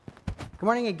Good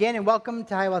morning again, and welcome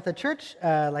to Hiawatha Church.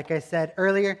 Like I said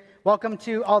earlier, welcome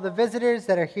to all the visitors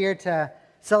that are here to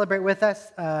celebrate with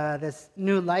us this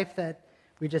new life that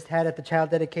we just had at the child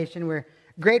dedication. We're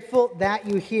grateful that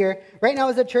you're here. Right now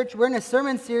as a church, we're in a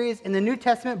sermon series in the New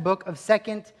Testament book of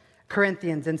 2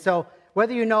 Corinthians. And so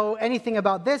whether you know anything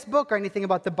about this book or anything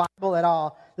about the Bible at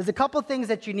all, there's a couple things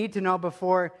that you need to know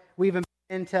before we even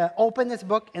begin to open this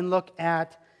book and look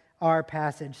at our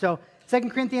passage. So 2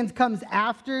 Corinthians comes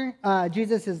after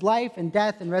Jesus' life and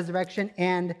death and resurrection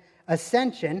and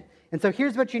ascension. And so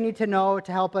here's what you need to know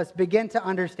to help us begin to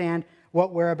understand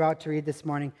what we're about to read this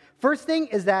morning. First thing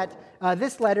is that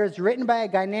this letter is written by a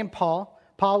guy named Paul.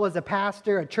 Paul was a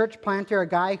pastor, a church planter, a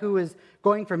guy who was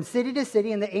going from city to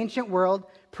city in the ancient world,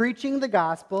 preaching the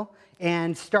gospel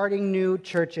and starting new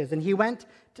churches. And he went,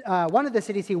 one of the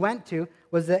cities he went to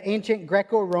was the ancient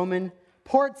Greco-Roman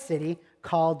port city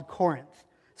called Corinth.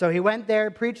 So he went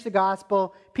there, preached the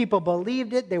gospel, people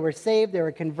believed it, they were saved, they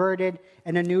were converted,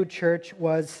 and a new church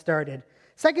was started.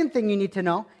 Second thing you need to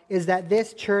know is that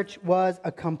this church was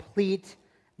a complete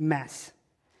mess.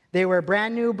 They were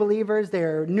brand new believers, they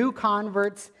were new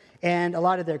converts, and a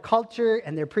lot of their culture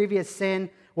and their previous sin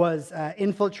was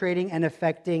infiltrating and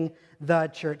affecting the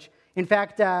church. In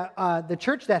fact, the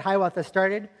church that Hiawatha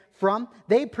started from,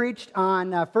 they preached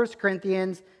on 1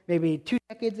 Corinthians maybe 2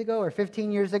 decades ago or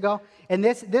 15 years ago. And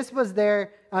this was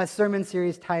their sermon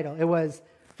series title. It was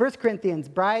 1 Corinthians,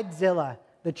 Bridezilla,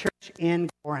 the church in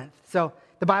Corinth. So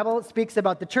the Bible speaks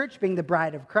about the church being the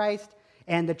bride of Christ,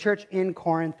 and the church in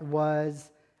Corinth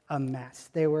was a mess.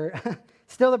 They were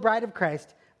still the bride of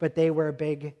Christ, but they were a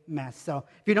big mess. So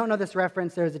if you don't know this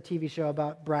reference, there was a TV show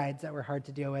about brides that were hard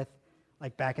to deal with,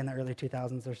 like back in the early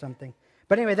 2000s or something.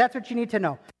 But anyway, that's what you need to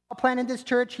know. Paul planted this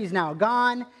church, he's now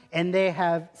gone, and they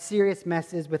have serious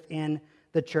messes within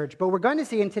the church. But we're going to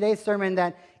see in today's sermon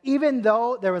that even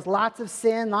though there was lots of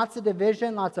sin, lots of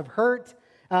division, lots of hurt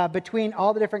between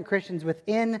all the different Christians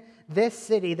within this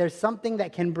city, there's something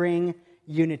that can bring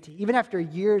unity. Even after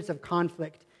years of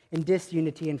conflict and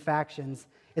disunity and factions,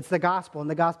 it's the gospel, and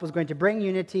the gospel is going to bring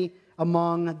unity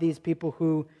among these people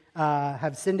who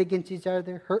have sinned against each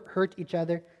other, hurt each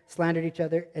other, slandered each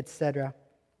other, etc.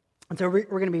 And so we're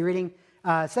going to be reading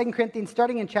 2 Corinthians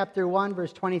starting in chapter 1,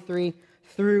 verse 23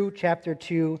 through chapter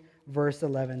 2, verse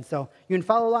 11. So you can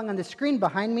follow along on the screen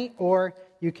behind me, or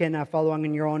you can follow along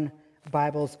in your own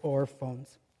Bibles or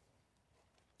phones.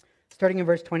 Starting in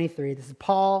verse 23, this is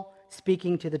Paul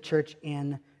speaking to the church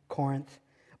in Corinth.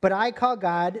 But I call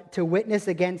God to witness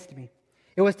against me.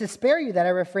 It was to spare you that I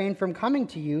refrained from coming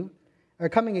to you, or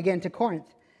coming again to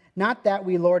Corinth. Not that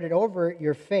we lord it over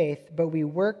your faith, but we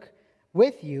work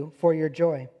with you for your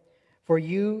joy, for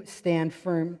you stand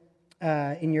firm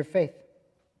in your faith.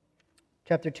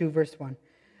 Chapter 2, verse 1.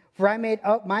 For I made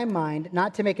up my mind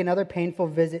not to make another painful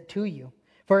visit to you.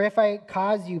 For if I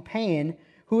cause you pain,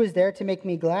 who is there to make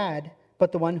me glad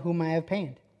but the one whom I have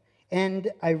pained?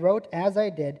 And I wrote as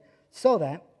I did, so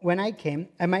that when I came,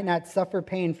 I might not suffer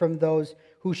pain from those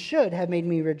who should have made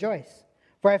me rejoice.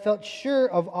 For I felt sure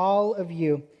of all of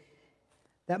you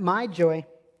that my joy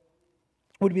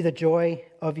would be the joy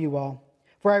of you all.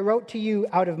 For I wrote to you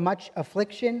out of much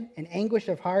affliction and anguish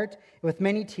of heart, with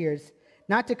many tears,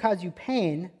 not to cause you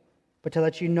pain, but to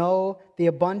let you know the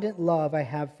abundant love I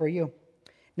have for you.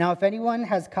 Now, if anyone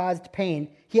has caused pain,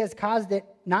 he has caused it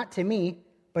not to me,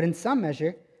 but in some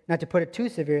measure, not to put it too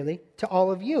severely, to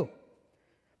all of you.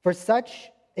 For such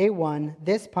a one,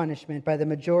 this punishment by the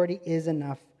majority is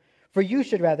enough. For you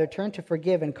should rather turn to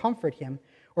forgive and comfort him,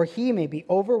 or he may be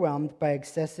overwhelmed by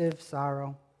excessive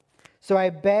sorrow. So I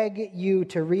beg you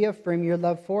to reaffirm your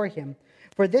love for him.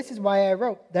 For this is why I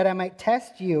wrote, that I might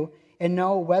test you and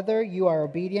know whether you are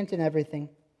obedient in everything.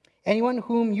 Anyone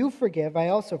whom you forgive, I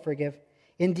also forgive.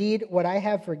 Indeed, what I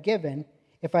have forgiven,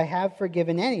 if I have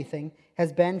forgiven anything,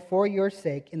 has been for your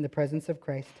sake in the presence of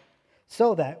Christ,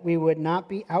 so that we would not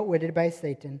be outwitted by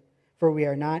Satan, for we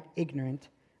are not ignorant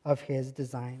of his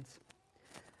designs.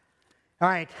 All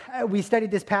right, we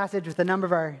studied this passage with a number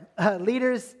of our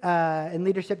leaders and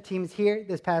leadership teams here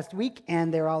this past week,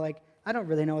 and they're all like, I don't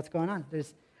really know what's going on.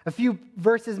 There's a few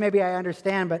verses maybe I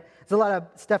understand, but there's a lot of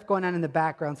stuff going on in the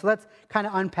background. So let's kind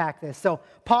of unpack this. So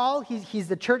Paul, he's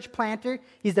the church planter.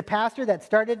 He's the pastor that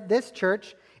started this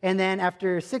church, and then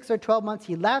after 6 or 12 months,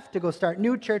 he left to go start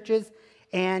new churches,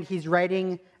 and he's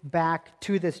writing back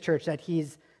to this church that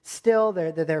he's still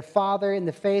their father in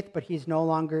the faith, but he's no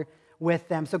longer with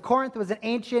them. So Corinth was an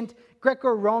ancient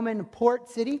Greco-Roman port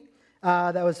city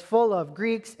that was full of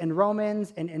Greeks and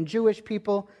Romans and Jewish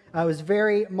people. It was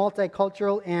very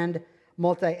multicultural and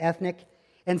multi-ethnic.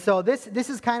 And so this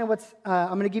is kind of what's,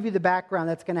 I'm going to give you the background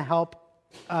that's going to help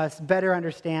us better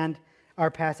understand our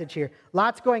passage here.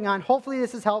 Lots going on. Hopefully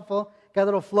this is helpful. Got a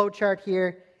little flow chart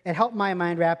here. It helped my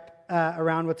mind wrap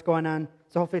around what's going on.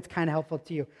 So hopefully it's kind of helpful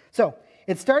to you. So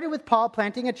it started with Paul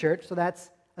planting a church. So that's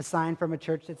a sign from a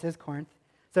church that says Corinth.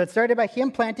 So it started by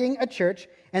him planting a church.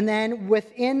 And then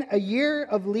within a year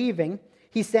of leaving,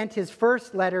 he sent his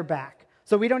first letter back.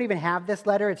 So we don't even have this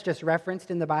letter. It's just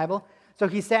referenced in the Bible. So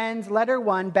he sends letter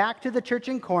 1 back to the church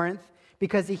in Corinth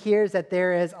because he hears that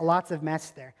there is lots of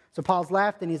mess there. So Paul's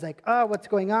left and he's like, oh, what's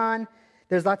going on?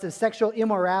 There's lots of sexual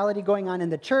immorality going on in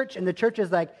the church. And the church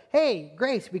is like, hey,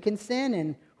 grace, we can sin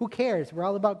and who cares? We're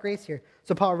all about grace here.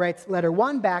 So Paul writes letter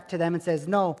 1 back to them and says,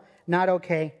 no, not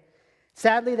okay.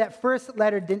 Sadly, that first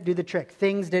letter didn't do the trick.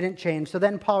 Things didn't change. So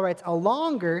then Paul writes a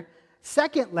longer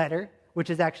second letter, which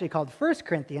is actually called 1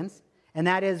 Corinthians. And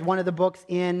that is one of the books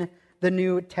in the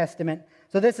New Testament.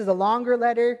 So this is a longer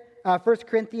letter, 1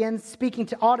 Corinthians, speaking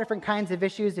to all different kinds of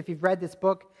issues. If you've read this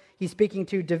book, he's speaking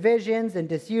to divisions and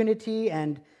disunity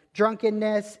and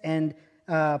drunkenness and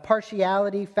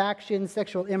partiality, factions,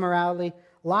 sexual immorality,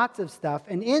 lots of stuff.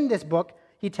 And in this book,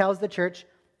 he tells the church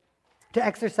to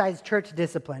exercise church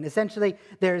discipline. Essentially,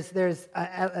 there's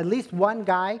at least one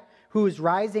guy who's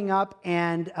rising up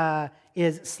and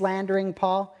is slandering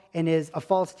Paul and is a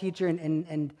false teacher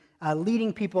and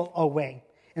leading people away.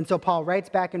 And so Paul writes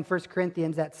back in 1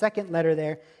 Corinthians, that second letter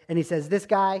there, and he says, this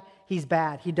guy, he's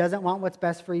bad. He doesn't want what's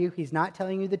best for you. He's not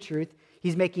telling you the truth.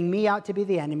 He's making me out to be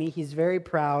the enemy. He's very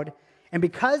proud. And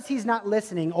because he's not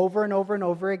listening over and over and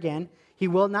over again, he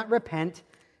will not repent.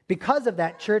 Because of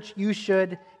that, church, you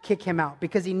should kick him out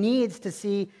because he needs to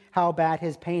see how bad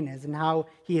his pain is and how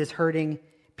he is hurting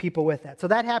people with that. So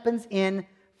that happens in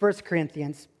 1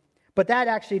 Corinthians. But that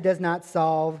actually does not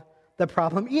solve the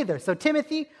problem either. So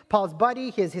Timothy, Paul's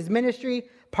buddy, his ministry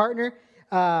partner,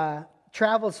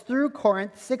 travels through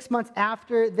Corinth 6 months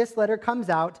after this letter comes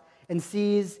out and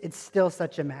sees it's still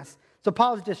such a mess. So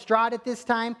Paul's distraught at this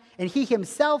time, and he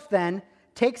himself then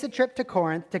takes a trip to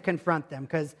Corinth to confront them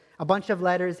because a bunch of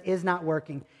letters is not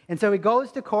working. And so he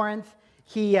goes to Corinth.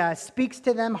 He speaks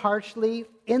to them harshly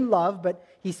in love, but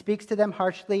he speaks to them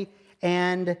harshly,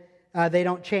 and they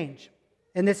don't change.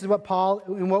 And this is what Paul,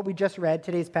 in what we just read,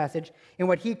 today's passage, in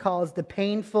what he calls the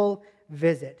painful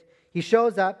visit. He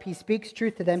shows up, he speaks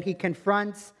truth to them, he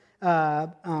confronts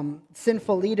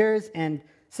sinful leaders and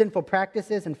sinful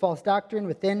practices and false doctrine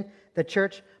within the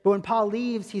church. But when Paul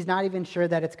leaves, he's not even sure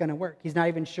that it's going to work. He's not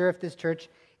even sure if this church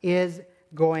is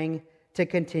going to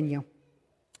continue.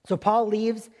 So Paul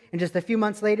leaves, and just a few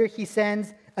months later, he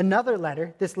sends another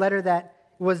letter, this letter that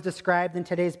was described in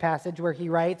today's passage, where he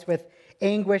writes with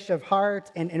anguish of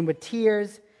heart and with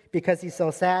tears because he's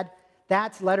so sad.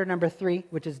 That's letter number 3,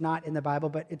 which is not in the Bible,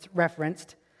 but it's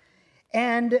referenced.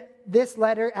 And this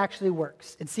letter actually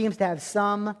works. It seems to have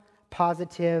some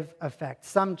positive effect,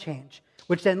 some change,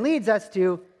 which then leads us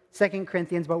to 2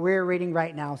 Corinthians, what we're reading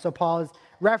right now. So Paul is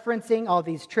referencing all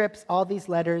these trips, all these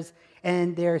letters,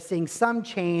 and they're seeing some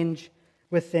change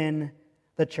within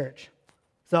the church.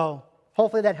 So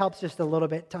hopefully that helps just a little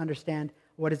bit to understand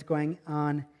what is going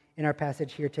on in our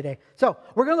passage here today. So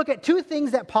we're going to look at 2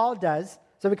 things that Paul does,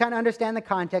 so we kind of understand the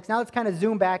context. Now let's kind of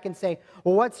zoom back and say,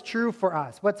 well, what's true for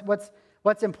us?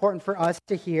 What's important for us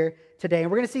to hear today?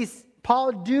 And we're going to see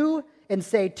Paul do and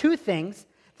say 2 things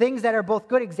that are both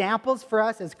good examples for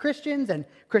us as Christians and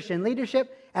Christian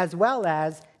leadership, as well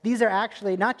as these are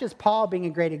actually not just Paul being a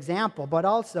great example, but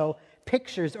also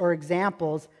pictures or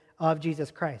examples of Jesus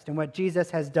Christ and what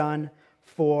Jesus has done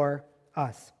for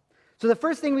us. So the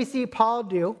first thing we see Paul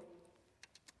do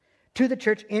to the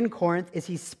church in Corinth is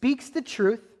he speaks the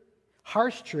truth,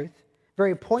 harsh truth,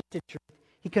 very pointed truth.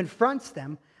 He confronts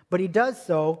them, but he does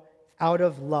so out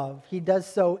of love. He does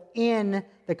so in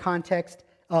the context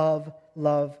of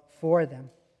love for them.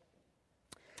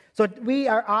 So we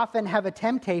are often have a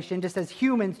temptation just as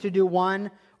humans to do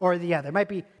one or the other. It might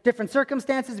be different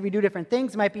circumstances, we do different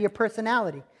things, it might be your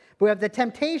personality. But we have the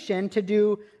temptation to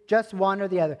do just one or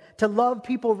the other, to love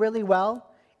people really well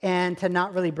and to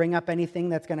not really bring up anything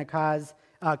that's going to cause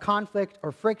conflict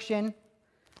or friction.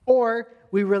 Or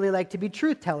we really like to be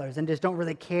truth tellers and just don't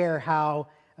really care how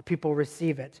people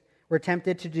receive it. We're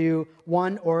tempted to do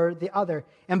one or the other.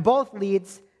 And both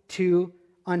leads to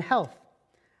unhealth.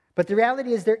 But the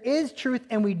reality is there is truth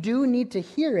and we do need to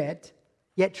hear it,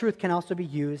 yet truth can also be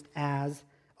used as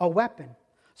a weapon.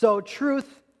 So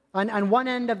truth on one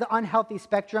end of the unhealthy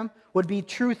spectrum would be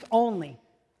truth only.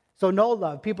 So no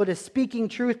love, people just speaking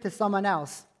truth to someone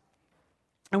else.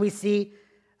 And we see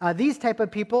these type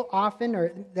of people often,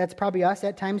 or that's probably us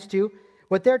at times too,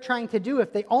 what they're trying to do,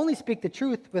 if they only speak the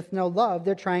truth with no love,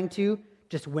 they're trying to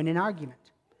just win an argument.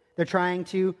 They're trying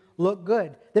to look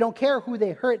good. They don't care who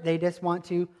they hurt. They just want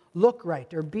to look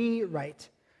right or be right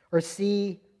or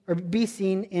be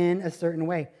seen in a certain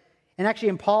way. And actually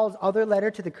in Paul's other letter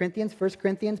to the Corinthians, 1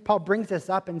 Corinthians, Paul brings this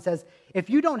up and says, if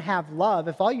you don't have love,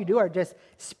 if all you do are just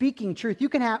speaking truth, you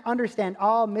can understand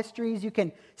all mysteries, you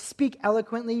can speak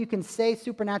eloquently, you can say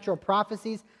supernatural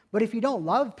prophecies, but if you don't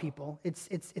love people,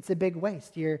 it's a big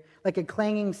waste. You're like a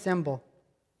clanging cymbal.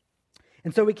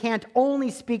 And so we can't only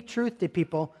speak truth to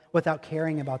people without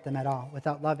caring about them at all,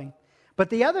 without loving. But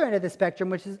the other end of the spectrum,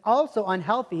 which is also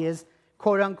unhealthy, is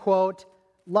quote-unquote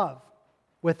love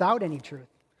without any truth,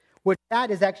 which that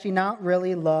is actually not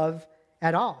really love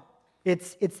at all.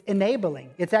 It's enabling.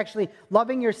 It's actually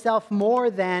loving yourself more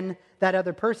than that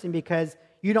other person because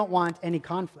you don't want any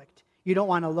conflict. You don't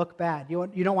want to look bad.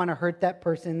 You don't want to hurt that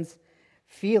person's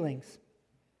feelings.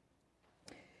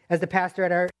 As the pastor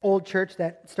at our old church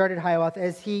that started Hiawatha,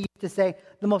 as he used to say,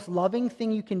 the most loving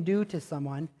thing you can do to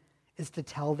someone is to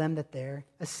tell them that they're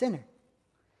a sinner.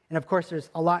 And of course, there's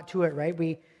a lot to it, right?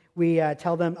 We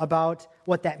tell them about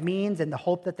what that means and the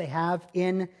hope that they have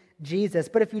in Jesus.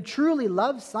 But if you truly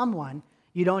love someone,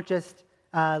 you don't just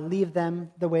leave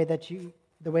them the way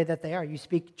that they are. You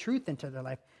speak truth into their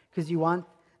life because you want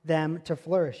them to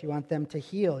flourish. You want them to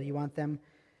heal. You want them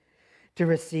to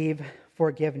receive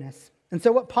forgiveness. And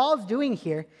so what Paul's doing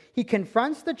here, he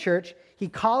confronts the church, he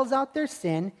calls out their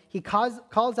sin, he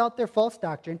calls out their false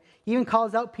doctrine, he even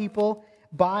calls out people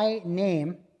by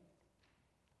name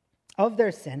of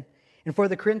their sin. And for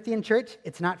the Corinthian church,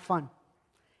 it's not fun.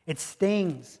 It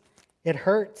stings. It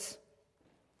hurts.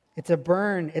 It's a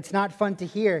burn. It's not fun to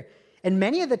hear. And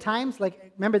many of the times,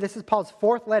 remember, this is Paul's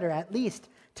fourth letter at least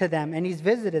to them, and he's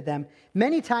visited them.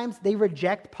 Many times they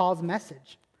reject Paul's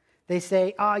message. They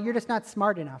say, you're just not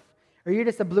smart enough. Or you're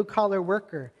just a blue-collar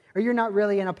worker, or you're not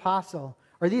really an apostle,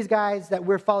 or these guys that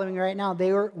we're following right now,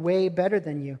 they were way better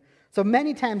than you. So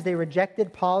many times they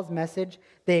rejected Paul's message,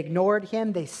 they ignored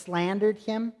him, they slandered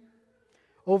him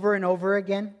over and over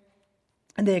again,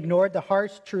 and they ignored the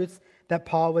harsh truths that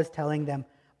Paul was telling them.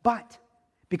 But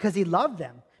because he loved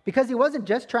them, because he wasn't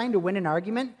just trying to win an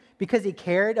argument, because he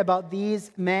cared about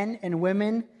these men and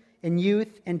women and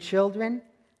youth and children,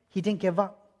 he didn't give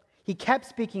up. He kept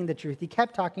speaking the truth. He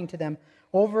kept talking to them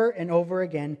over and over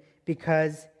again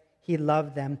because he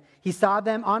loved them. He saw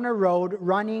them on a road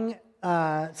running,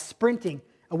 sprinting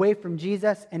away from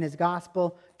Jesus and his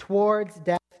gospel towards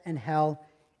death and hell,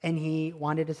 and he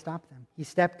wanted to stop them. He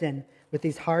stepped in with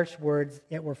these harsh words,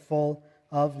 yet were full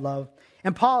of love.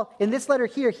 And Paul, in this letter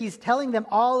here, he's telling them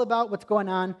all about what's going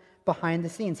on behind the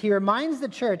scenes. He reminds the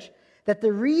church that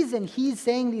the reason he's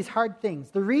saying these hard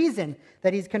things, the reason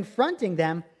that he's confronting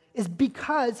them, is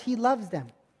because he loves them.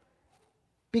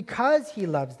 Because he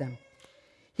loves them.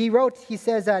 He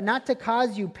says, not to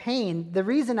cause you pain. The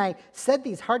reason I said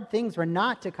these hard things were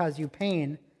not to cause you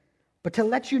pain, but to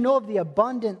let you know of the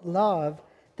abundant love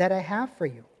that I have for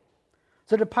you.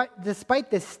 So despite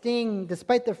the sting,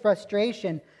 despite the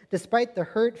frustration, despite the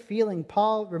hurt feeling,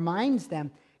 Paul reminds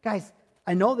them, guys,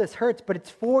 I know this hurts, but it's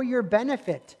for your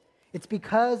benefit. It's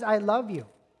because I love you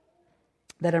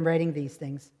that I'm writing these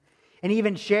things. And he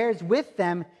even shares with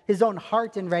them his own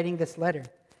heart in writing this letter.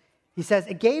 He says,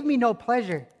 it gave me no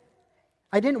pleasure.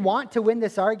 I didn't want to win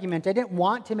this argument. I didn't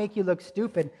want to make you look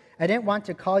stupid. I didn't want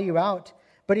to call you out.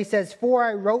 But he says, for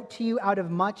I wrote to you out of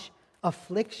much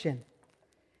affliction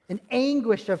and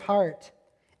anguish of heart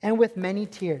and with many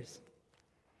tears.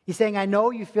 He's saying, I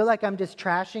know you feel like I'm just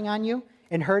trashing on you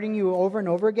and hurting you over and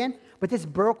over again, but this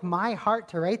broke my heart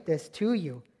to write this to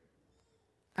you.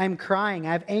 I'm crying.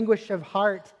 I have anguish of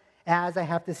heart as I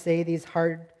have to say these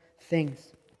hard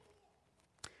things.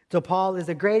 So Paul is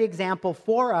a great example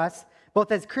for us,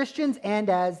 both as Christians and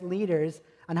as leaders,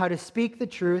 on how to speak the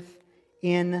truth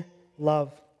in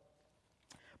love.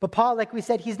 But Paul, like we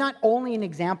said, he's not only an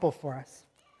example for us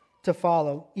to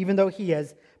follow, even though he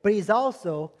is, but he's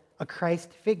also a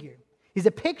Christ figure. He's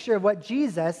a picture of what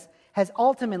Jesus has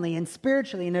ultimately and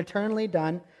spiritually and eternally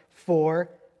done for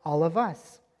all of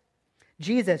us.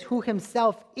 Jesus, who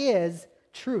himself is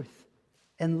truth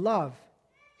and love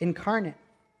incarnate.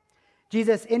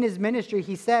 Jesus, in his ministry,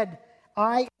 he said,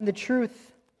 I am the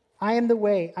truth, I am the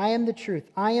way, I am the truth,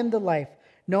 I am the life.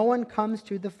 No one comes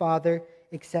to the Father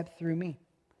except through me.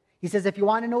 He says, if you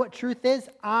want to know what truth is,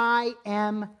 I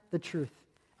am the truth.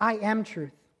 I am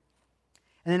truth.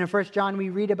 And then in 1 John, we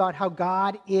read about how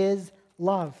God is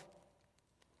love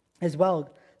as well.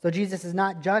 So Jesus is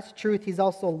not just truth, he's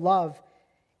also love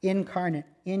incarnate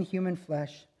in human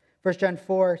flesh. 1 John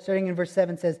 4, starting in verse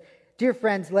 7 says, Dear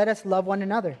friends, let us love one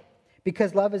another,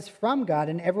 because love is from God,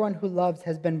 and everyone who loves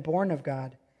has been born of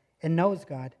God and knows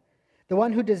God. The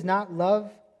one who does not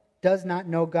love does not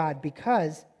know God,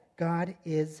 because God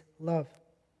is love.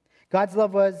 God's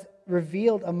love was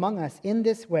revealed among us in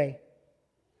this way.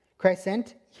 Christ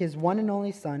sent his one and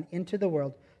only Son into the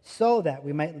world so that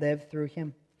we might live through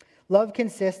him. Love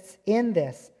consists in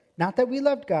this, not that we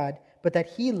loved God, but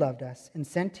that he loved us and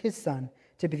sent his Son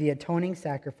to be the atoning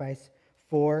sacrifice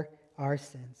for our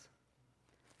sins.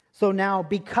 So now,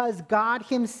 because God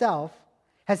himself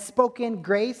has spoken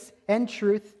grace and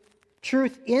truth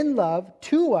in love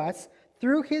to us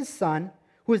through his Son,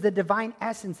 who is the divine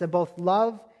essence of both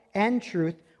love and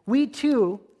truth, we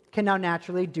too can now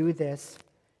naturally do this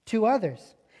to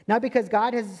others. Not because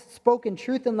God has spoken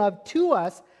truth and love to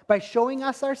us by showing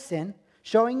us our sin,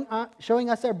 showing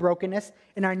us our brokenness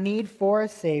and our need for a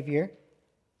Savior,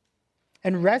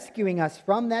 and rescuing us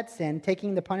from that sin,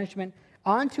 taking the punishment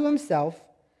onto himself.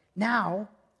 Now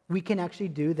we can actually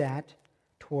do that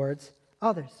towards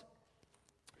others.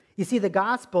 You see, the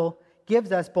gospel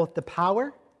gives us both the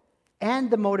power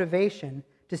and the motivation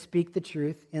to speak the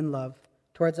truth in love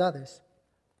towards others.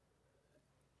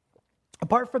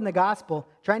 Apart from the gospel,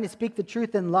 trying to speak the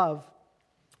truth in love,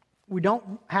 we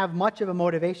don't have much of a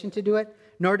motivation to do it,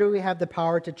 nor do we have the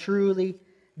power to truly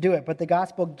do it. But the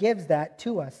gospel gives that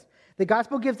to us. The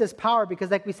gospel gives us power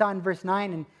because, like we saw in verse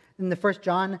 9 and in the 1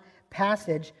 John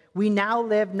passage, we now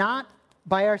live not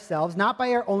by ourselves, not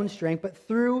by our own strength, but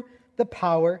through the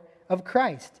power of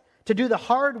Christ. To do the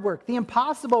hard work, the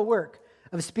impossible work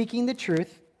of speaking the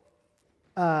truth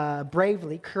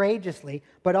bravely, courageously,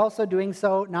 but also doing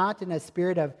so not in a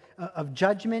spirit of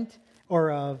judgment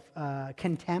or of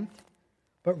contempt,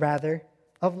 but rather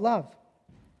of love.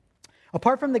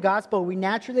 Apart from the gospel, we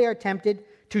naturally are tempted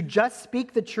to just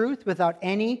speak the truth without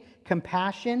any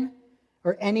compassion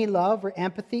or any love or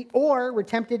empathy, or we're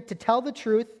tempted to tell the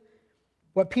truth,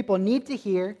 what people need to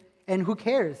hear, and who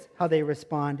cares how they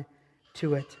respond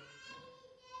to it.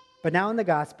 But now in the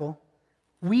gospel,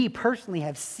 we personally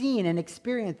have seen and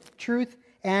experienced truth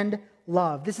and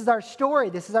love. This is our story.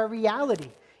 This is our reality.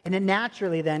 And it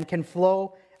naturally then can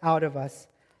flow out of us.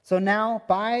 So now,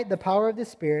 by the power of the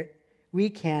Spirit, we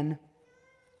can't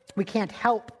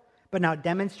help but now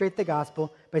demonstrate the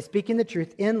gospel by speaking the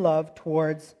truth in love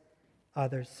towards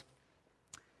others.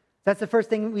 That's the first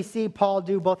thing we see Paul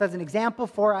do, both as an example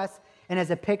for us and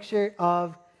as a picture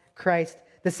of Christ.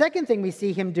 The second thing we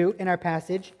see him do in our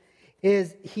passage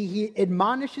is he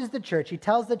admonishes the church. He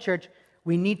tells the church,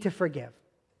 we need to forgive.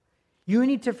 You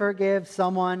need to forgive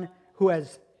someone who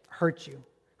has hurt you,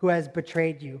 who has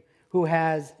betrayed you, who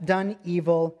has done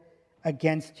evil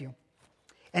against you.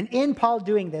 And in Paul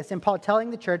doing this, and Paul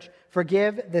telling the church,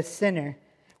 forgive the sinner,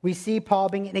 we see Paul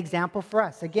being an example for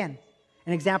us. Again,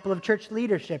 an example of church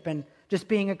leadership and just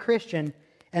being a Christian.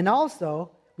 And also,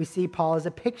 we see Paul as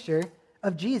a picture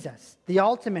of Jesus, the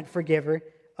ultimate forgiver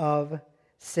of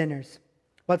sinners.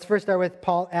 Let's first start with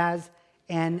Paul as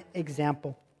an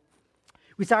example.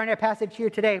 We saw in our passage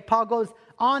here today, Paul goes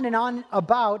on and on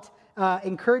about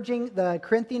encouraging the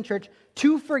Corinthian church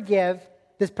to forgive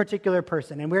this particular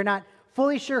person. And we're not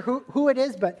fully sure who it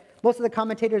is, but most of the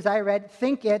commentators I read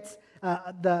think it's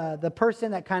the person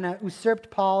that kind of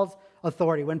usurped Paul's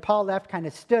authority. When Paul left, kind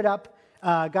of stood up,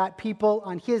 got people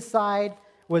on his side,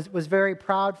 was very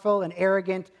proudful and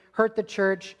arrogant, hurt the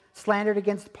church, slandered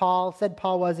against Paul, said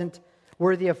Paul wasn't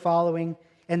worthy of following.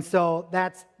 And so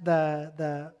that's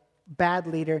the bad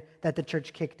leader that the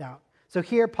church kicked out. So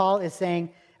here Paul is saying,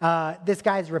 this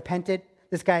guy's repented,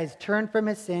 this guy's turned from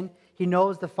his sin, he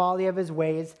knows the folly of his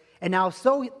ways, and now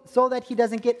so that he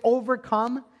doesn't get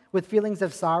overcome with feelings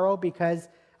of sorrow because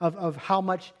of how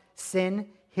much sin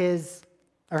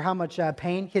how much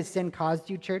pain his sin caused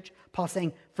you, church, Paul's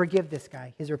saying, forgive this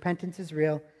guy. His repentance is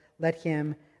real. Let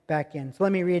him back in. So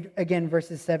let me read again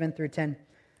verses 7 through 10.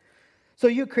 So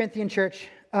you, Corinthian church,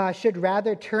 should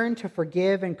rather turn to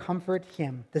forgive and comfort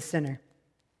him, the sinner,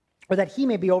 or that he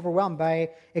may be overwhelmed by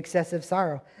excessive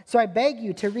sorrow. So I beg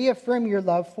you to reaffirm your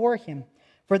love for him.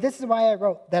 For this is why I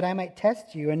wrote, that I might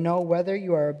test you and know whether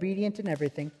you are obedient in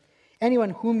everything.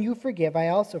 Anyone whom you forgive, I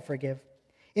also forgive.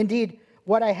 Indeed,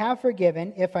 what I have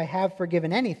forgiven, if I have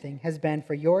forgiven anything, has been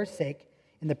for your sake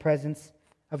in the presence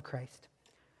of Christ.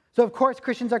 So, of course,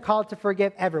 Christians are called to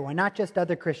forgive everyone, not just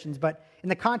other Christians. But in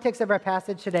the context of our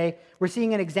passage today, we're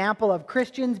seeing an example of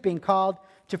Christians being called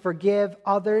to forgive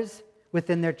others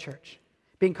within their church,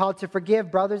 being called to forgive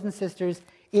brothers and sisters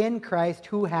in Christ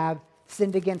who have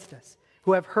sinned against us,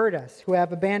 who have hurt us, who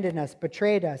have abandoned us,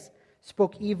 betrayed us,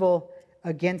 spoke evil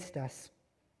against us.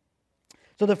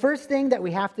 So the first thing that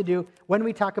we have to do when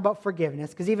we talk about forgiveness,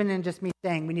 because even in just me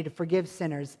saying we need to forgive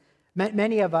sinners,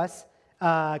 many of us,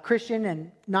 Christian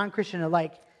and non-Christian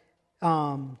alike,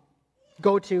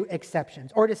 go to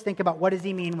exceptions or just think about what does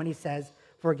he mean when he says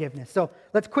forgiveness. So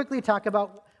let's quickly talk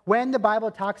about when the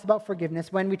Bible talks about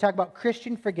forgiveness, when we talk about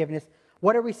Christian forgiveness,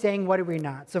 what are we saying, what are we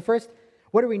not? So first,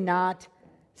 what are we not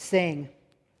saying?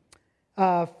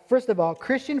 First of all,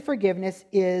 Christian forgiveness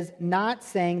is not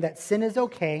saying that sin is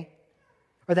okay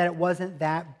or that it wasn't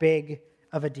that big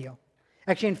of a deal.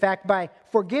 Actually, in fact, by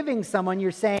forgiving someone,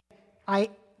 you're saying,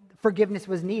 forgiveness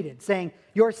was needed, saying,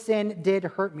 your sin did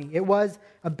hurt me. It was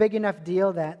a big enough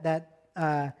deal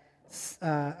that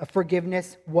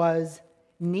forgiveness was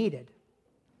needed.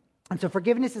 And so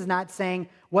forgiveness is not saying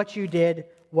what you did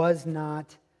was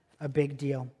not a big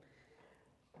deal.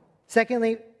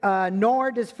 Secondly,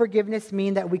 nor does forgiveness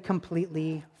mean that we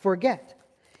completely forget.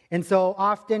 And so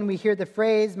often we hear the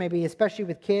phrase, maybe especially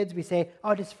with kids, we say,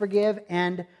 oh, just forgive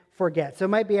and forget. So it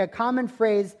might be a common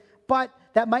phrase, but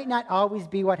that might not always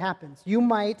be what happens. You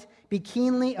might be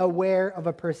keenly aware of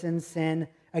a person's sin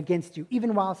against you,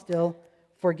 even while still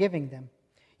forgiving them.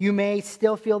 You may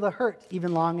still feel the hurt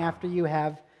even long after you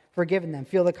have forgiven them,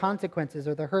 feel the consequences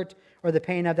or the hurt or the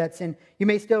pain of that sin. You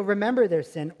may still remember their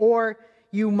sin, or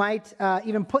you might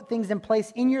even put things in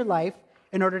place in your life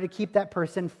in order to keep that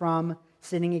person from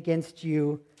sinning against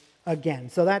you again.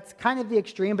 So that's kind of the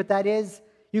extreme, but that is,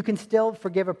 you can still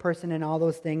forgive a person and all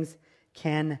those things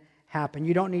can happen.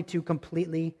 You don't need to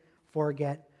completely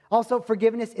forget. Also,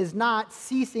 forgiveness is not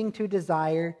ceasing to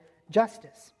desire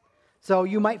justice. So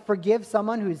you might forgive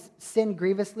someone who's sinned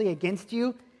grievously against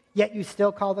you, yet you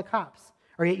still call the cops,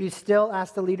 or yet you still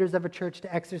ask the leaders of a church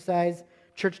to exercise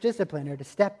church discipline or to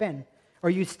step in, or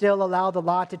you still allow the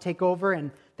law to take over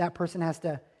and that person has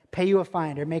to pay you a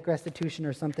fine or make restitution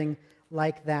or something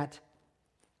like that.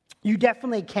 You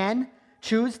definitely can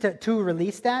choose to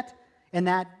release that, and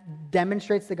that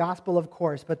demonstrates the gospel, of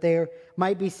course, but there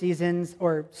might be seasons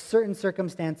or certain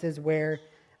circumstances where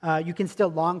you can still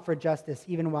long for justice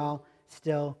even while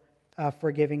still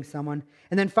forgiving someone.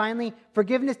 And then finally,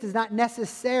 forgiveness does not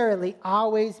necessarily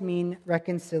always mean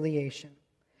reconciliation.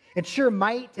 It sure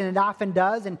might, and it often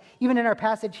does, and even in our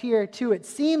passage here too, it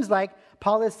seems like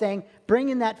Paul is saying, bring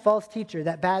in that false teacher,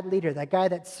 that bad leader, that guy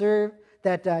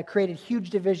that created huge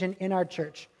division in our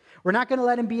church. We're not going to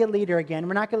let him be a leader again.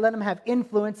 We're not going to let him have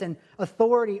influence and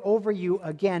authority over you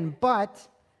again, but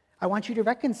I want you to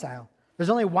reconcile. There's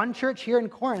only one church here in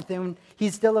Corinth, and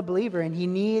he's still a believer, and he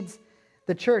needs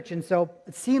the church. And so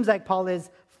it seems like Paul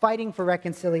is fighting for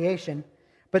reconciliation,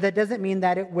 but that doesn't mean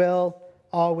that it will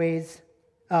always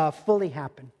fully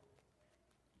happen.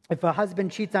 If a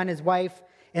husband cheats on his wife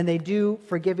and they do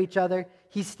forgive each other,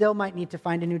 he still might need to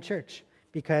find a new church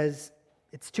because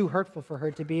it's too hurtful for her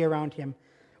to be around him.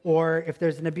 Or if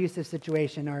there's an abusive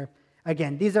situation, or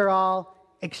again, these are all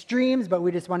extremes, but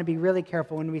we just want to be really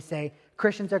careful when we say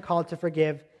Christians are called to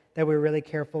forgive, that we're really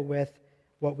careful with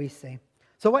what we say.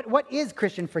 So what is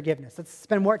Christian forgiveness? Let's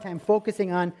spend more time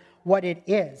focusing on what it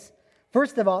is.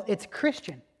 First of all, it's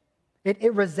Christian.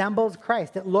 It resembles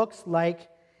Christ. It looks like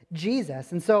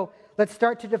Jesus. And so let's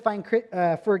start to define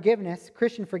forgiveness,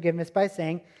 Christian forgiveness, by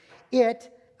saying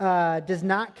it does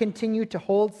not continue to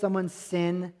hold someone's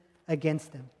sin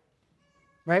against them.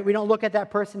 Right? We don't look at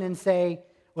that person and say,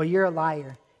 well, you're a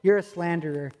liar, you're a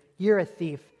slanderer, you're a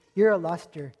thief, you're a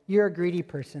luster, you're a greedy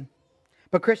person.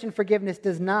 But Christian forgiveness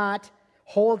does not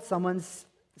hold someone's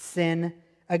sin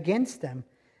against them.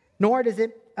 Nor does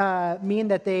it mean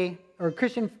that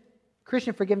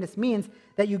Christian forgiveness means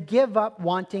that you give up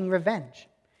wanting revenge.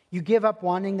 You give up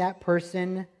wanting that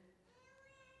person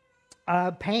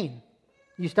pain.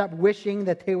 You stop wishing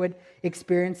that they would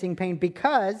experiencing pain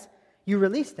because you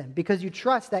release them, because you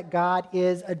trust that God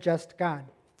is a just God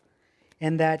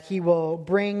and that he will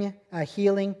bring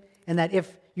healing, and that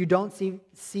if you don't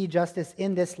see justice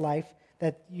in this life,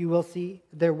 that you will see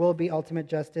there will be ultimate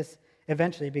justice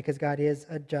eventually, because God is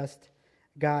a just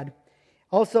God.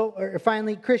 Also, or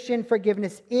finally, Christian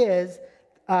forgiveness is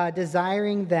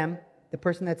desiring them, the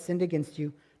person that sinned against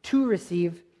you, to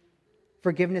receive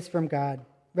forgiveness from God,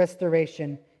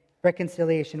 restoration,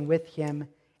 reconciliation with him,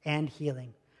 and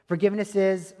healing. Forgiveness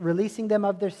is releasing them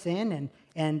of their sin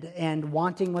and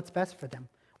wanting what's best for them,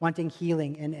 wanting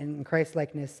healing and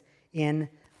Christ-likeness in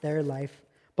their life.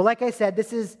 But like I said,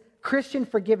 this is Christian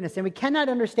forgiveness, and we cannot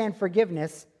understand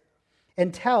forgiveness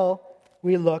until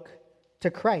we look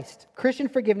to Christ. Christian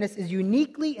forgiveness is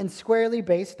uniquely and squarely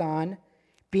based on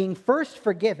being first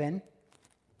forgiven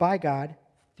by God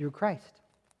through Christ.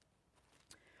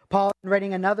 Paul,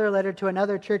 writing another letter to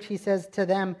another church, he says to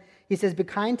them, he says, be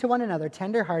kind to one another,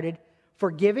 tenderhearted,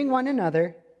 forgiving one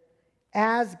another,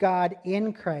 as God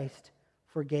in Christ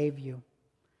forgave you.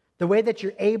 The way that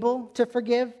you're able to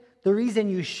forgive, the reason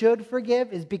you should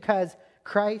forgive is because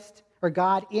Christ or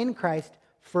God in Christ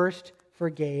first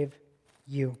forgave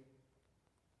you.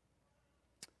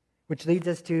 Which leads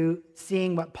us to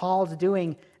seeing what Paul's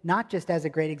doing, not just as a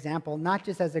great example, not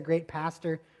just as a great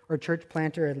pastor or church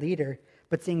planter or leader,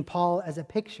 but seeing Paul as a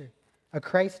picture, a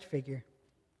Christ figure.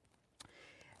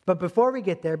 But before we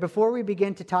get there, before we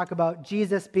begin to talk about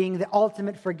Jesus being the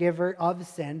ultimate forgiver of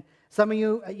sin, some of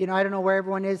you, I don't know where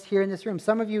everyone is here in this room.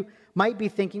 Some of you might be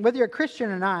thinking, whether you're a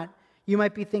Christian or not, you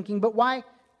might be thinking, but why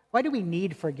do we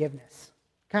need forgiveness?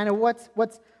 Kind of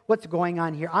what's going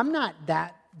on here? I'm not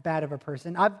that bad of a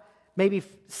person. I've maybe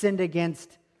sinned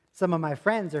against some of my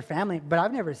friends or family, but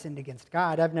I've never sinned against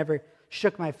God. I've never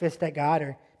shook my fist at God,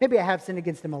 or maybe I have sinned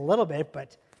against him a little bit,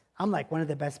 but I'm like one of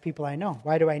the best people I know.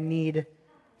 Why do I need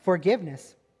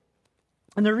forgiveness?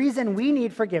 And the reason we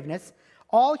need forgiveness,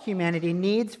 all humanity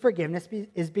needs forgiveness,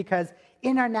 is because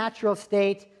in our natural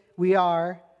state, we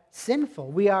are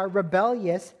sinful. We are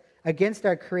rebellious against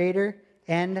our Creator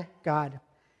and God.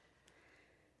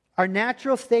 Our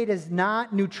natural state is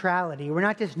not neutrality. We're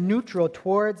not just neutral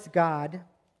towards God,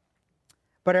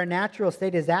 but our natural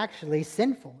state is actually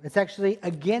sinful. It's actually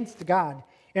against God.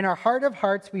 In our heart of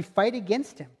hearts, we fight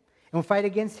against him, and we fight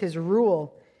against his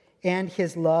rule and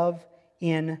his love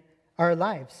in our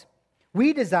lives.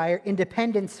 We desire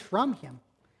independence from him.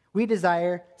 We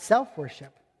desire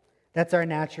self-worship. That's our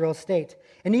natural state.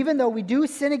 And even though we do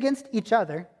sin against each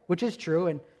other, which is true,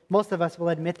 and most of us will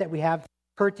admit that we have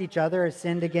hurt each other or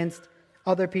sinned against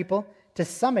other people to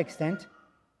some extent,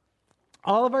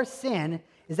 all of our sin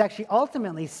is actually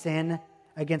ultimately sin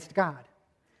against God.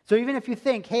 So even if you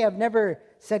think, hey, I've never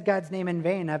said God's name in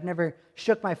vain, I've never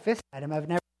shook my fist at him, I've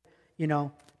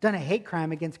never, done a hate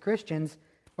crime against Christians,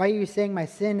 why are you saying my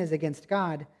sin is against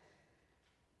God?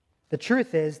 The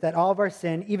truth is that all of our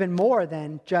sin, even more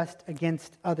than just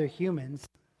against other humans,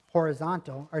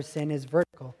 horizontal, our sin is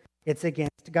vertical. It's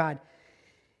against God.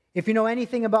 If you know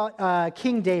anything about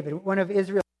King David, one of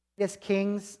Israel's greatest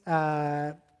kings,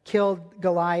 killed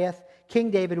Goliath.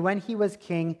 King David, when he was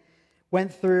king,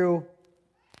 went through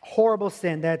horrible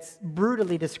sin that's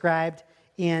brutally described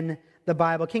in the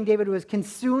Bible. King David was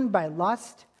consumed by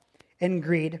lust and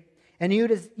greed, and he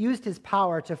used his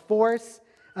power to force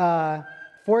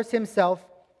himself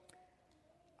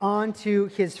onto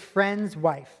his friend's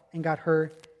wife and got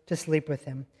her to sleep with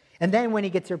him. And then when he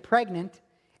gets her pregnant,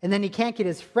 and then he can't get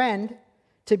his friend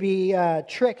to be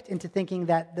tricked into thinking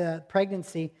that the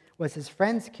pregnancy was his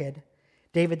friend's kid,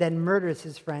 David then murders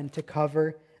his friend to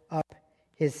cover up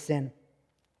his sin.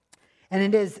 And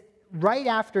it is right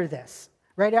after this,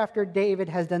 right after David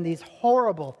has done these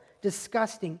horrible,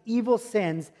 disgusting, evil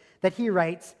sins, that he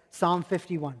writes Psalm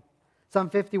 51. Psalm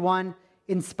 51,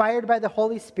 inspired by the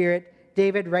Holy Spirit,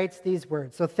 David writes these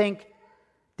words. So think,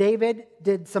 David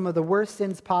did some of the worst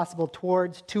sins possible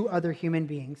towards two other human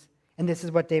beings. And this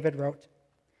is what David wrote.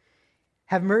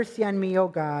 Have mercy on me, O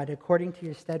God, according to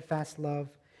your steadfast love.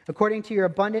 According to your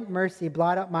abundant mercy,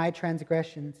 blot out my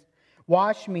transgressions.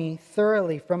 Wash me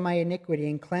thoroughly from my iniquity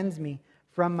and cleanse me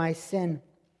from my sin.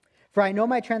 For I know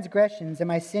my transgressions, and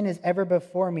my sin is ever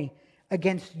before me.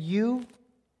 Against you,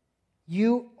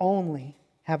 you only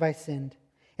have I sinned,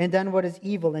 and done what is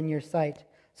evil in your sight,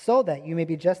 so that you may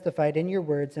be justified in your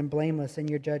words and blameless in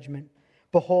your judgment.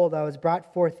 Behold, I was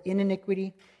brought forth in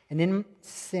iniquity, and in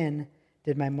sin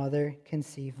did my mother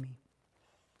conceive me.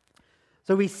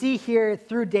 So we see here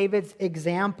through David's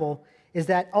example is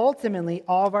that ultimately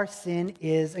all of our sin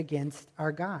is against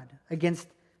our God, against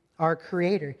our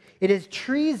Creator. It is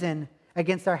treason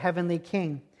against our heavenly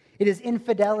King. It is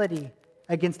infidelity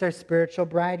against our spiritual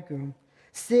bridegroom.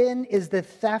 Sin is the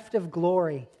theft of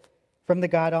glory from the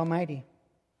God Almighty.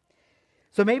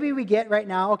 So maybe we get right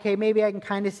now, okay, maybe I can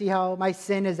kind of see how my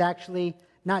sin is actually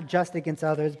not just against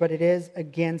others, but it is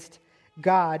against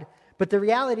God. But the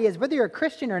reality is, whether you're a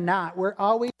Christian or not, we're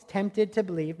always tempted to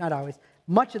believe, not always,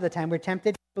 much of the time, we're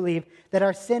tempted to believe that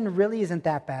our sin really isn't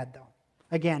that bad, though.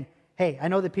 Again, hey, I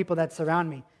know the people that surround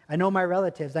me. I know my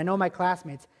relatives. I know my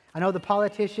classmates. I know the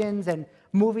politicians and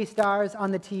movie stars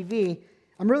on the TV.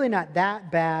 I'm really not that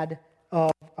bad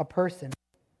of a person.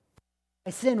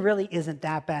 My sin really isn't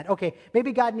that bad. Okay,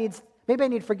 maybe I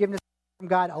need forgiveness from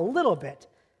God a little bit,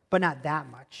 but not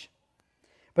that much.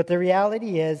 But the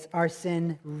reality is, our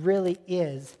sin really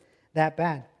is that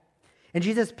bad. And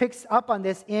Jesus picks up on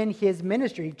this in his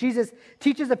ministry. Jesus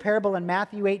teaches a parable in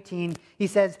Matthew 18. He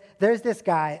says, there's this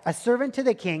guy, a servant to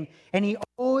the king, and he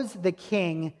owes the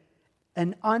king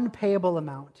an unpayable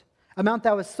amount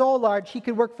that was so large he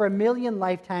could work for 1,000,000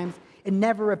 lifetimes and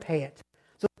never repay it.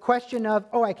 So the question of,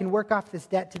 I can work off this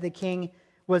debt to the king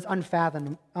was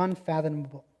unfathomable.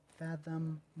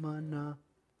 I'm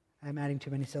adding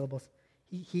too many syllables.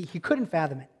 He couldn't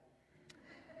fathom it.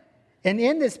 And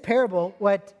in this parable,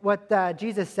 what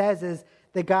Jesus says is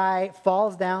the guy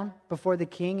falls down before the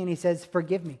king and he says,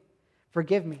 forgive me,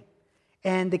 forgive me.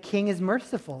 And the king is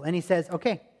merciful and he says,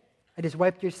 okay, I just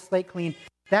wiped your slate clean.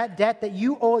 That debt that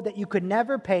you owed that you could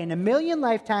never pay in a million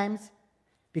lifetimes,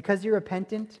 because you're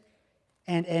repentant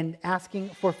and asking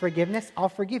for forgiveness, I'll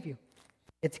forgive you.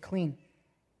 It's clean.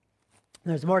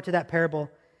 There's more to that parable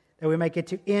that we might get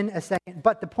to in a second.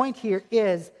 But the point here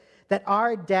is that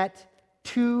our debt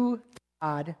to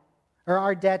God, or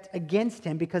our debt against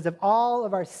him because of all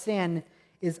of our sin,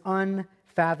 is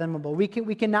unfathomable. We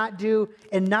cannot do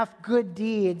enough good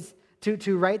deeds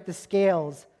to right the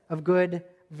scales of good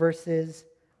versus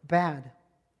bad.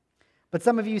 But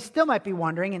some of you still might be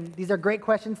wondering, and these are great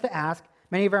questions to ask.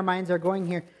 Many of our minds are going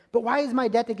here, but why is my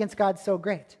debt against God so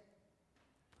great?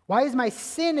 Why is my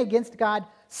sin against God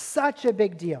such a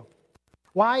big deal?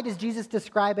 Why does Jesus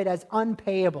describe it as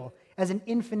unpayable, as an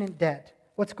infinite debt?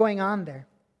 What's going on there?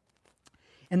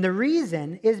 And the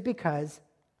reason is because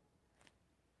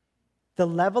the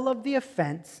level of the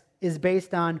offense is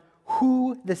based on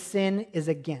who the sin is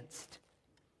against.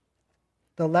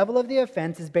 The level of the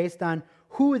offense is based on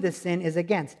who the sin is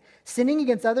against. Sinning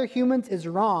against other humans is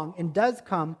wrong and does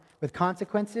come with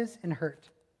consequences and hurt.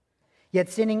 Yet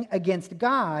sinning against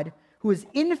God, who is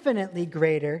infinitely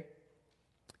greater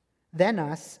than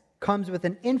us, comes with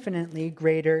an infinitely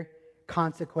greater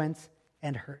consequence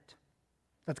and hurt.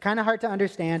 That's kind of hard to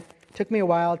understand. It took me a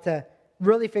while to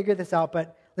really figure this out,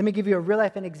 but let me give you a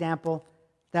real-life example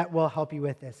that will help you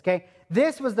with this, okay?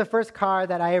 This was the first car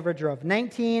that I ever drove.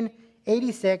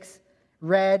 1986,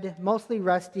 red, mostly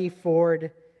rusty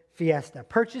Ford Fiesta.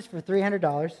 Purchased for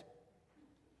 $300.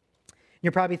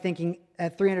 You're probably thinking,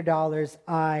 at $300,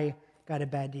 I got a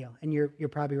bad deal. And you're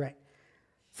probably right.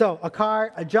 So, a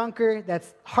car, a junker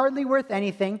that's hardly worth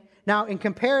anything. Now, in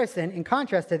comparison, in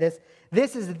contrast to this,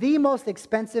 this is the most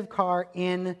expensive car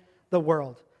in the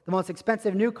world. The most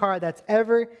expensive new car that's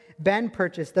ever been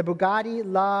purchased. The Bugatti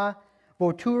La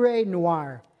Voiture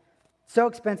Noire. So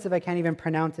expensive, I can't even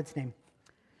pronounce its name.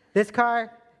 This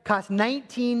car cost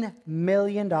 $19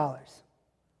 million.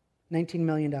 $19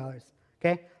 million.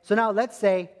 Okay? So now let's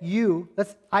say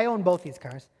I own both these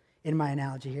cars in my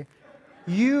analogy here.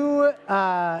 You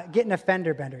get an a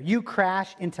fender bender. You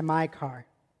crash into my car.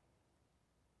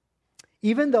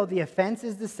 Even though the offense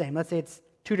is the same, let's say it's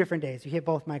 2 different days, you hit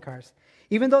both my cars.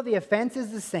 Even though the offense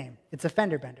is the same, it's a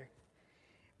fender bender.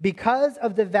 Because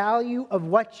of the value of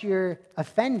what you're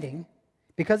offending,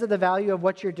 because of the value of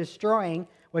what you're destroying,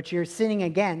 what you're sinning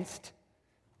against,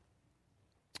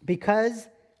 because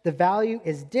the value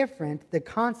is different, the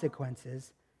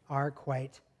consequences are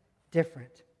quite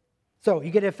different. So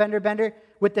you get a fender bender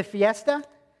with the Fiesta,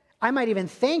 I might even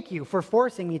thank you for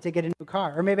forcing me to get a new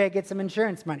car, or maybe I get some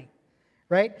insurance money,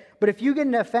 right? But if you get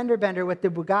a fender bender with the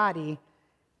Bugatti,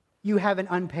 you have an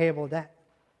unpayable debt.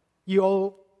 You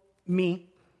owe me,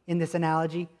 in this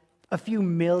analogy, a few $1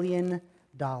 million.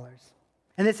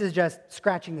 And this is just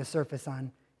scratching the surface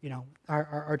on,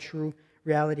 our true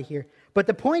reality here. But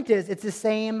the point is, it's the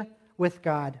same with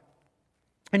God.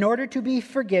 In order to be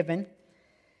forgiven,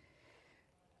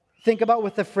 think about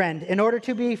with a friend. In order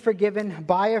to be forgiven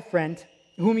by a friend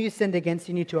whom you sinned against,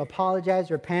 you need to apologize,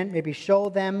 repent, maybe show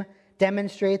them,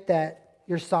 demonstrate that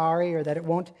you're sorry or that it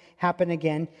won't happen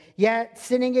again. Yet,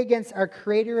 sinning against our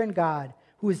Creator and God,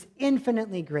 who is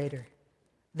infinitely greater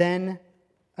than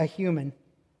a human,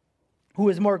 who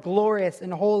is more glorious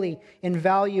and holy and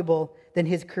valuable than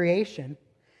his creation,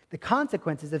 the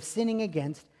consequences of sinning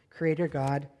against Creator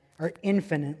God are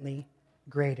infinitely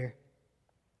greater.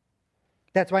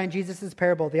 That's why in Jesus'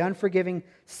 parable, the unforgiving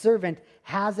servant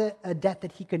has a debt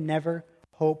that he could never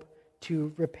hope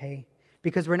to repay.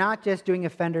 Because we're not just doing a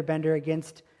fender bender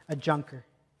against a junker,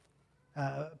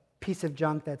 a piece of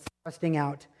junk that's rusting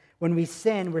out. When we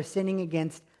sin, we're sinning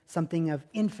against something of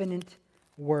infinite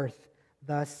worth.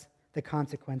 Thus, the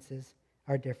consequences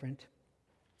are different.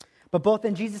 But both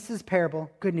in Jesus' parable,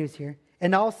 good news here,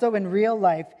 and also in real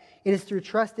life, it is through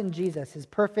trust in Jesus, his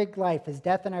perfect life, his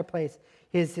death in our place,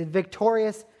 his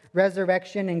victorious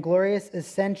resurrection and glorious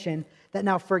ascension, that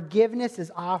now forgiveness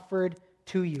is offered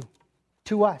to you,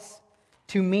 to us,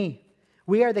 to me.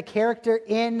 We are the character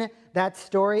in that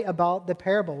story about the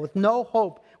parable, with no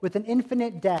hope, with an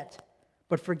infinite debt,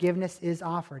 but forgiveness is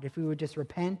offered if we would just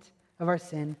repent of our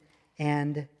sin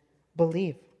and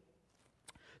believe.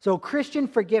 So Christian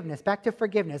forgiveness, back to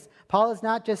forgiveness. Paul is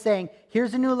not just saying,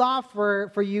 here's a new law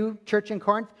for you, church in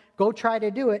Corinth, go try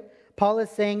to do it. Paul is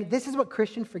saying, this is what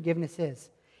Christian forgiveness is.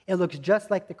 It looks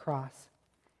just like the cross.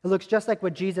 It looks just like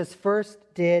what Jesus first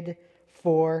did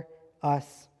for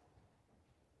us.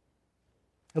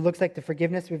 It looks like the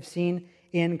forgiveness we've seen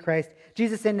in Christ.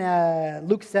 Jesus in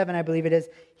Luke 7, I believe it is,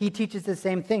 he teaches the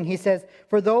same thing. He says,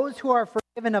 for those who are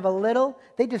forgiven of a little,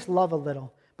 they just love a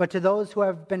little. But to those who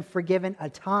have been forgiven a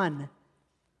ton,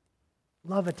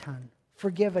 love a ton,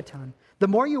 forgive a ton. The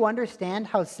more you understand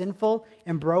how sinful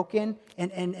and broken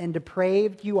and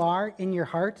depraved you are in your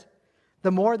heart,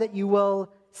 the more that you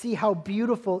will see how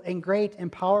beautiful and great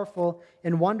and powerful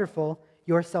and wonderful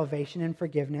your salvation and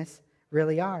forgiveness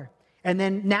really are. And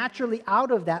then naturally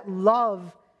out of that,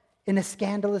 love in a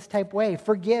scandalous type way,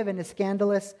 forgive in a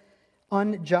scandalous,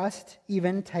 unjust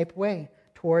even type way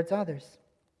towards others.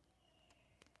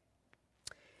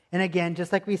 And again,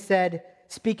 just like we said,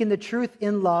 speaking the truth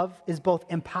in love is both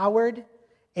empowered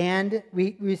and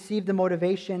we receive the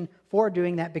motivation for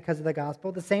doing that because of the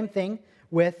gospel. The same thing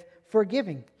with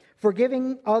forgiving.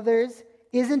 Forgiving others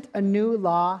isn't a new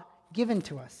law given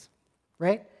to us,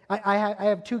 right? I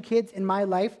have 2 kids in my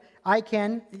life. I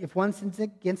can, if one sins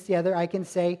against the other, I can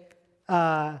say,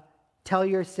 tell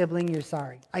your sibling you're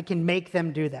sorry. I can make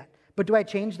them do that. But do I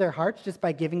change their hearts just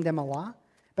by giving them a law?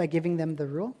 By giving them the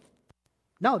rule?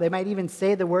 No, they might even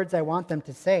say the words I want them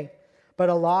to say. But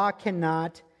a law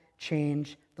cannot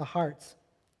change the hearts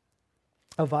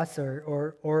of us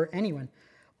or anyone.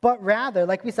 But rather,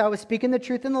 like we saw with speaking the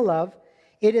truth in the love,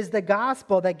 it is the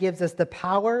gospel that gives us the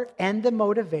power and the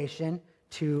motivation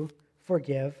to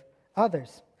forgive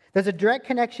others. There's a direct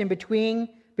connection between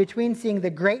seeing the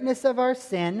greatness of our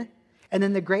sin and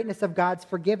then the greatness of God's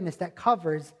forgiveness that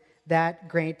covers that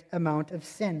great amount of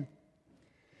sin.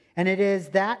 And it is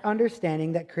that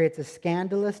understanding that creates a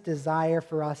scandalous desire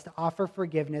for us to offer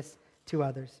forgiveness to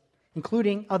others,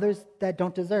 including others that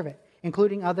don't deserve it,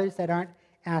 including others that aren't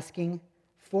asking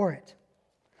for it.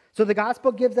 So the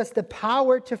gospel gives us the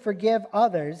power to forgive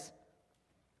others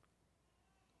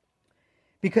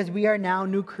because we are now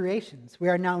new creations. We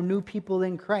are now new people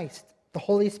in Christ. The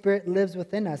Holy Spirit lives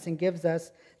within us and gives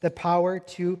us the power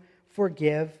to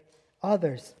forgive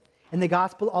others. And the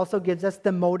gospel also gives us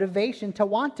the motivation to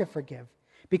want to forgive.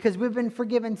 Because we've been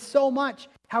forgiven so much,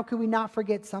 how could we not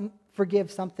forgive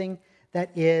something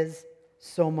that is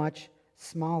so much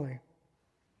smaller?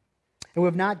 And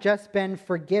we've not just been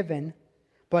forgiven,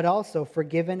 but also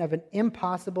forgiven of an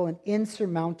impossible and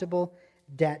insurmountable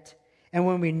debt. And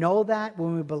when we know that,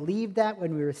 when we believe that,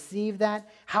 when we receive that,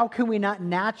 how can we not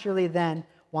naturally then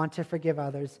want to forgive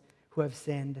others who have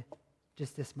sinned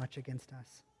just this much against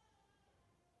us?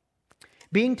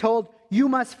 Being told, you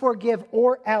must forgive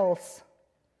or else,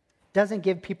 doesn't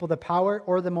give people the power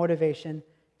or the motivation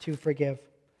to forgive.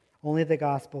 Only the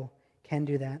gospel can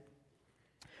do that.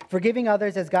 Forgiving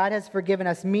others as God has forgiven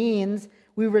us means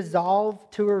we resolve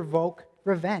to revoke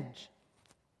revenge.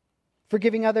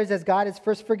 Forgiving others as God has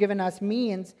first forgiven us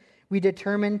means we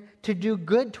determine to do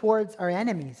good towards our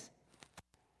enemies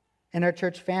and our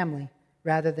church family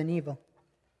rather than evil.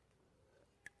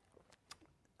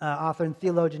 Author and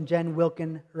theologian Jen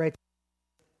Wilkin writes,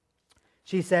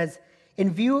 she says,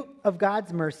 in view of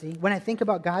God's mercy, when I think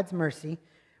about God's mercy,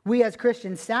 we as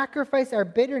Christians sacrifice our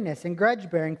bitterness and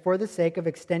grudge-bearing for the sake of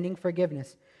extending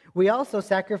forgiveness. We also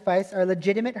sacrifice our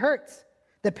legitimate hurts,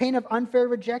 the pain of unfair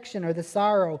rejection or the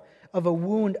sorrow of a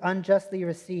wound unjustly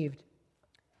received.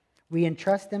 We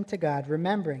entrust them to God,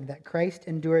 remembering that Christ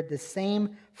endured the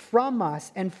same from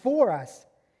us and for us,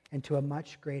 and to a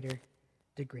much greater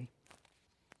degree.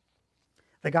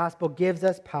 The gospel gives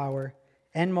us power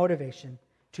and motivation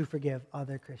to forgive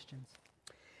other Christians.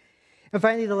 And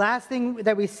finally, the last thing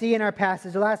that we see in our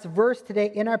passage, the last verse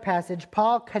today in our passage,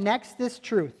 Paul connects this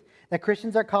truth that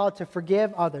Christians are called to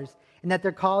forgive others and that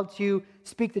they're called to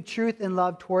speak the truth in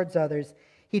love towards others.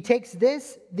 He takes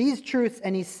these truths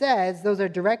and he says those are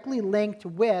directly linked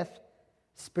with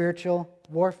spiritual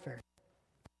warfare.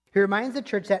 He reminds the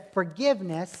church that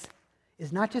forgiveness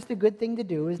is not just a good thing to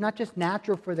do, is not just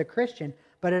natural for the Christian,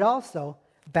 but it also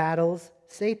battles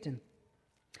Satan.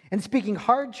 And speaking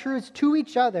hard truths to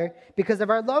each other because of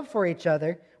our love for each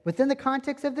other within the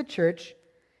context of the church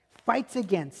fights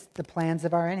against the plans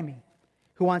of our enemy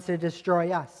who wants to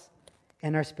destroy us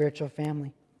and our spiritual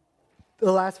family.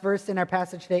 The last verse in our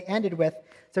passage today ended with,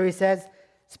 so he says,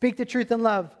 speak the truth in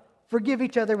love, forgive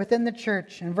each other within the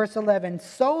church. In verse 11,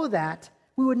 so that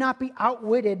we would not be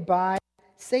outwitted by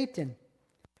Satan,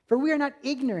 for we are not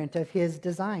ignorant of his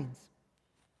designs.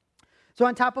 So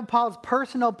on top of Paul's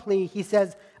personal plea, he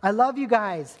says, I love you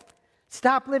guys.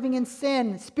 Stop living in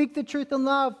sin. Speak the truth in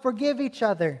love. Forgive each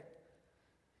other.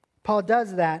 Paul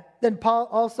does that. Then Paul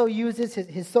also uses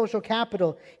his social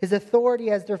capital, his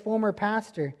authority as their former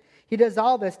pastor. He does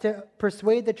all this to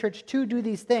persuade the church to do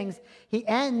these things. He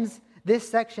ends this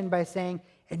section by saying,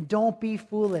 and don't be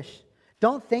foolish.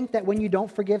 Don't think that when you don't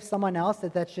forgive someone else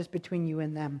that that's just between you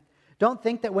and them. Don't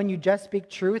think that when you just speak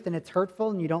truth and it's hurtful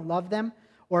and you don't love them,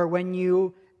 or when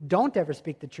you don't ever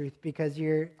speak the truth because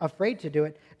you're afraid to do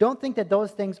it, don't think that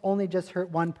those things only just hurt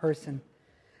one person.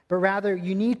 But rather,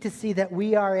 you need to see that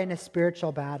we are in a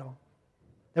spiritual battle,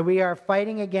 that we are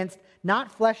fighting against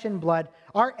not flesh and blood.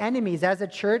 Our enemies as a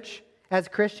church, as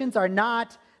Christians, are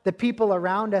not the people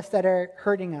around us that are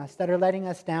hurting us, that are letting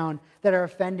us down, that are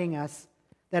offending us,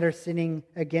 that are sinning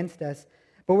against us.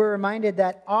 But we're reminded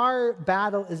that our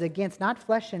battle is against not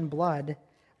flesh and blood,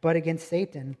 but against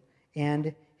Satan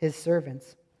and his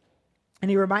servants. And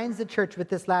he reminds the church with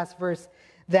this last verse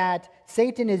that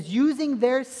Satan is using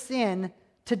their sin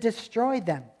to destroy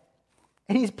them.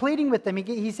 And he's pleading with them.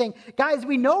 He's saying, guys,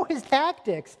 we know his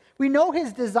tactics. We know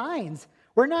his designs.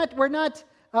 We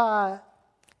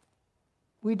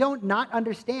don't not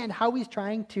understand how he's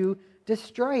trying to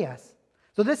destroy us.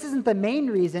 So this isn't the main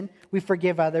reason we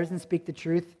forgive others and speak the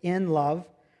truth in love,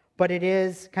 but it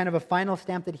is kind of a final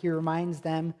stamp that he reminds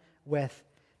them with.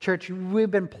 Church, we've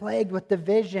been plagued with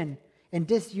division and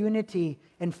disunity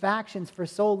and factions for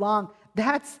so long.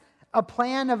 That's a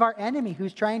plan of our enemy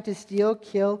who's trying to steal,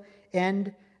 kill,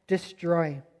 and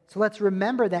destroy. So let's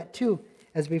remember that too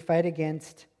as we fight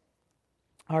against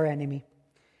our enemy.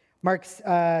 Mark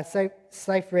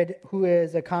Seifried, who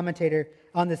is a commentator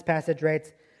on this passage,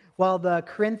 writes, While the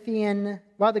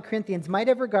Corinthians might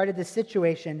have regarded the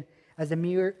situation as a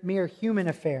mere human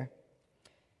affair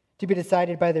to be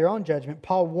decided by their own judgment,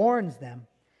 Paul warns them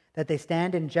that they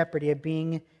stand in jeopardy of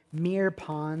being mere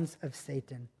pawns of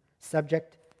Satan,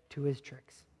 subject to his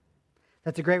tricks.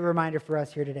 That's a great reminder for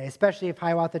us here today, especially if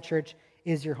Hiawatha Church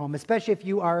is your home, especially if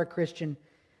you are a Christian.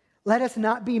 Let us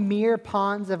not be mere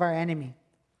pawns of our enemy.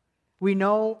 We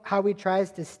know how he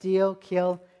tries to steal,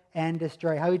 kill, and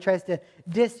destroy, how he tries to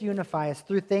disunify us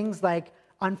through things like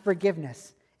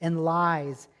unforgiveness and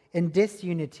lies and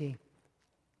disunity,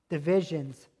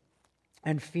 divisions,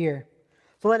 and fear.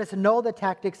 So let us know the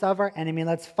tactics of our enemy, and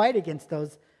let's fight against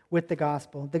those with the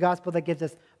gospel that gives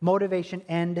us motivation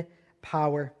and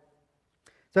power.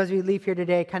 So as we leave here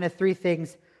today, kind of three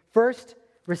things. First,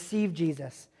 receive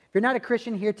Jesus. If you're not a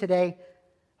Christian here today,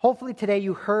 hopefully today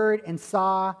you heard and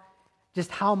saw just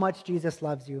how much Jesus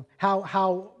loves you,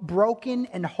 how broken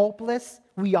and hopeless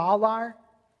we all are,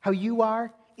 how you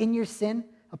are in your sin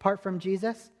apart from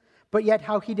Jesus, but yet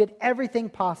how he did everything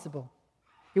possible.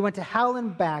 He went to hell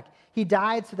and back. He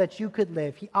died so that you could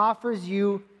live. He offers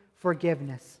you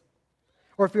forgiveness.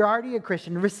 Or if you're already a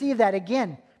Christian, receive that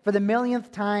again for the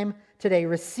millionth time today.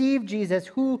 Receive Jesus,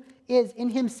 who is in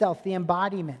himself the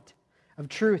embodiment of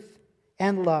truth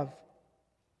and love.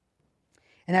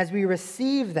 And as we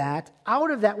receive that, out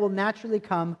of that will naturally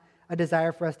come a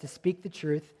desire for us to speak the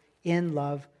truth in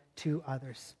love to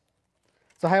others.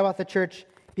 So Hiawatha Church,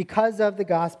 because of the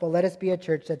gospel, let us be a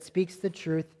church that speaks the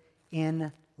truth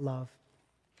in love.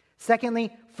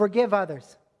 Secondly, forgive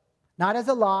others. Not as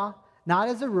a law, not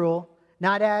as a rule,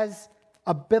 not as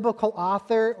a biblical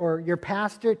author or your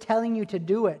pastor telling you to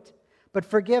do it, but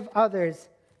forgive others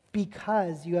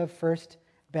because you have first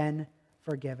been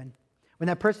forgiven. When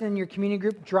that person in your community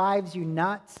group drives you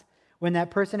nuts, when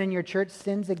that person in your church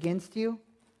sins against you,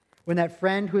 when that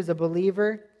friend who is a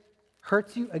believer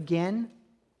hurts you again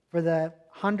for the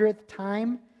 100th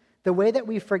time, the way that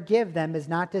we forgive them is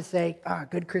not to say,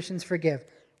 good Christians forgive.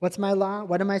 What's my law?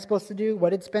 What am I supposed to do?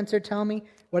 What did Spencer tell me?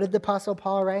 What did the Apostle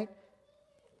Paul write?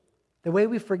 The way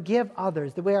we forgive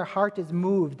others, the way our heart is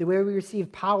moved, the way we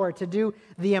receive power to do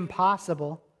the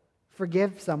impossible,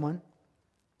 forgive someone,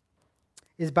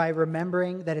 is by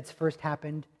remembering that it's first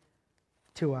happened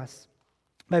to us.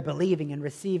 By believing and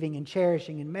receiving and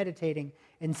cherishing and meditating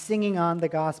and singing on the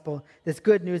gospel, this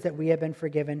good news that we have been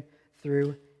forgiven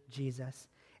through Jesus.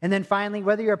 And then finally,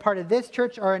 whether you're a part of this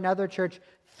church or another church,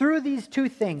 through these two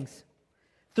things,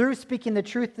 through speaking the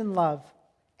truth in love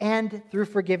and through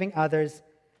forgiving others,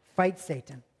 fight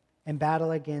Satan and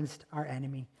battle against our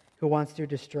enemy who wants to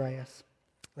destroy us.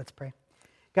 Let's pray.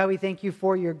 God, we thank you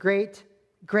for your great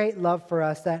love for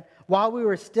us, that while we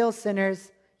were still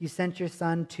sinners, you sent your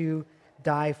Son to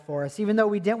die for us. Even though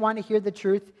we didn't want to hear the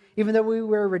truth, even though we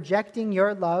were rejecting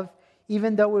your love,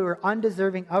 even though we were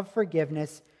undeserving of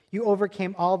forgiveness, you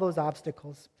overcame all those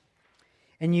obstacles.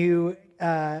 And you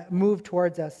moved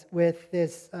towards us with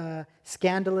this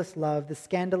scandalous love, the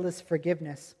scandalous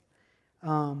forgiveness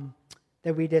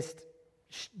that we just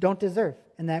don't deserve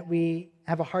and that we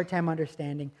have a hard time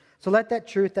understanding. So let that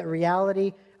truth, that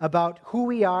reality about who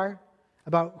we are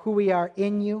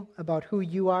in you, about who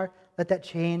you are, let that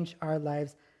change our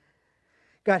lives.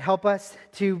 God, help us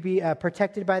to be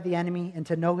protected by the enemy and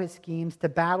to know his schemes, to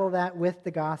battle that with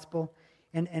the gospel,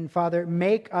 And Father,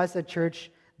 make us a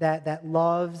church that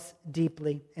loves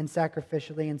deeply and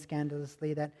sacrificially and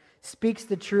scandalously, that speaks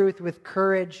the truth with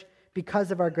courage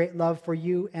because of our great love for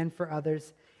you and for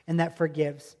others, and that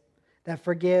forgives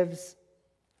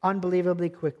unbelievably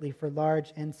quickly for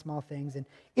large and small things. And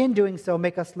in doing so,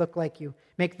 make us look like you.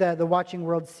 Make the watching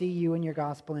world see you in your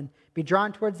gospel and be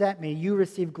drawn towards that. May you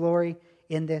receive glory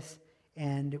in this,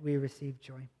 and we receive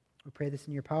joy. We pray this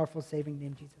in your powerful, saving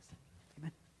name, Jesus.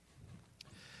 Amen.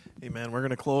 Amen. We're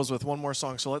going to close with one more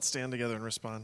song, so let's stand together and respond.